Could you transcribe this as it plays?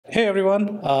Hey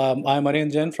everyone, I'm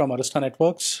Arihant Jain from Arista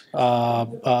Networks.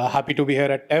 Happy to be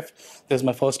here at TEF. This is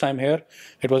my first time here.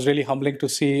 It was really humbling to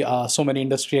see so many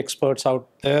industry experts out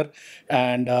there,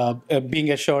 and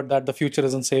being assured that the future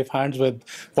is in safe hands with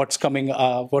what's coming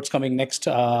next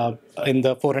in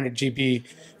the 400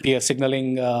 Gbps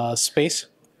signaling space.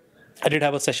 I did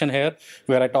have a session here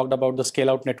where I talked about the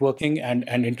scale-out networking and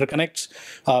interconnects,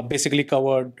 basically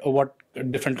covered what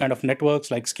different kind of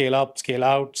networks like scale up, scale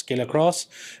out, scale across,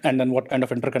 and then what kind of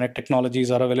interconnect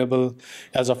technologies are available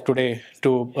as of today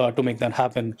to make that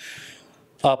happen.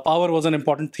 Power was an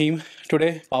important theme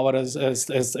today. Power is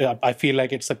I feel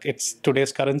like it's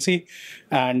today's currency,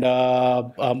 and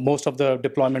most of the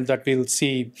deployments that we'll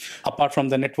see, apart from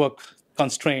the network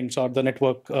constraints or the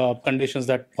network conditions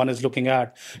that one is looking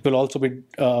at, will also be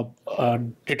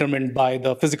determined by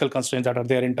the physical constraints that are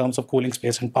there in terms of cooling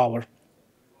space and power.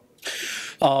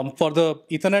 For the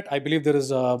Ethernet, I believe there's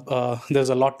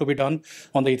a lot to be done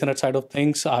on the Ethernet side of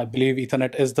things. I believe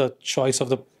Ethernet is the choice of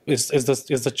the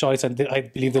the choice, and I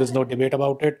believe there is no debate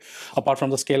about it. Apart from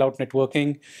the scale-out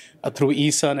networking through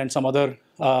eSUN and some other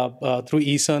through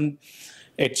eSUN,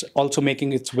 it's also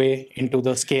making its way into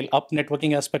the scale-up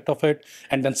networking aspect of it,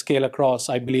 and then scale across,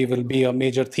 I believe, will be a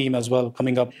major theme as well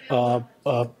coming up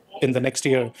in the next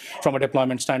year from a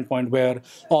deployment standpoint, where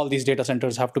all these data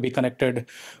centers have to be connected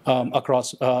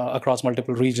across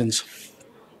multiple regions.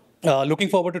 Looking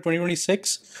forward to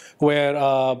 2026, where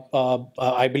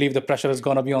I believe the pressure is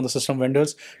going to be on the system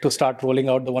vendors to start rolling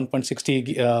out the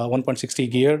 1.60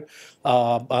 gear,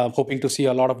 hoping to see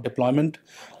a lot of deployment.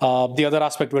 The other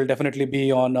aspect will definitely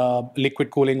be on liquid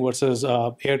cooling versus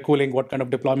air cooling. What kind of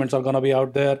deployments are going to be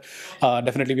out there?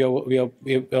 Definitely,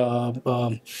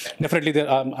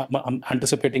 I'm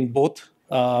anticipating both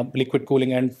liquid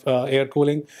cooling and air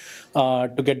cooling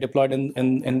to get deployed in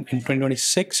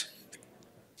 2026.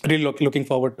 Really looking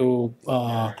forward to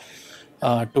a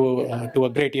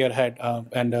great year ahead,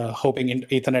 and hoping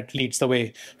Ethernet leads the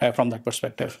way from that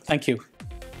perspective. Thank you.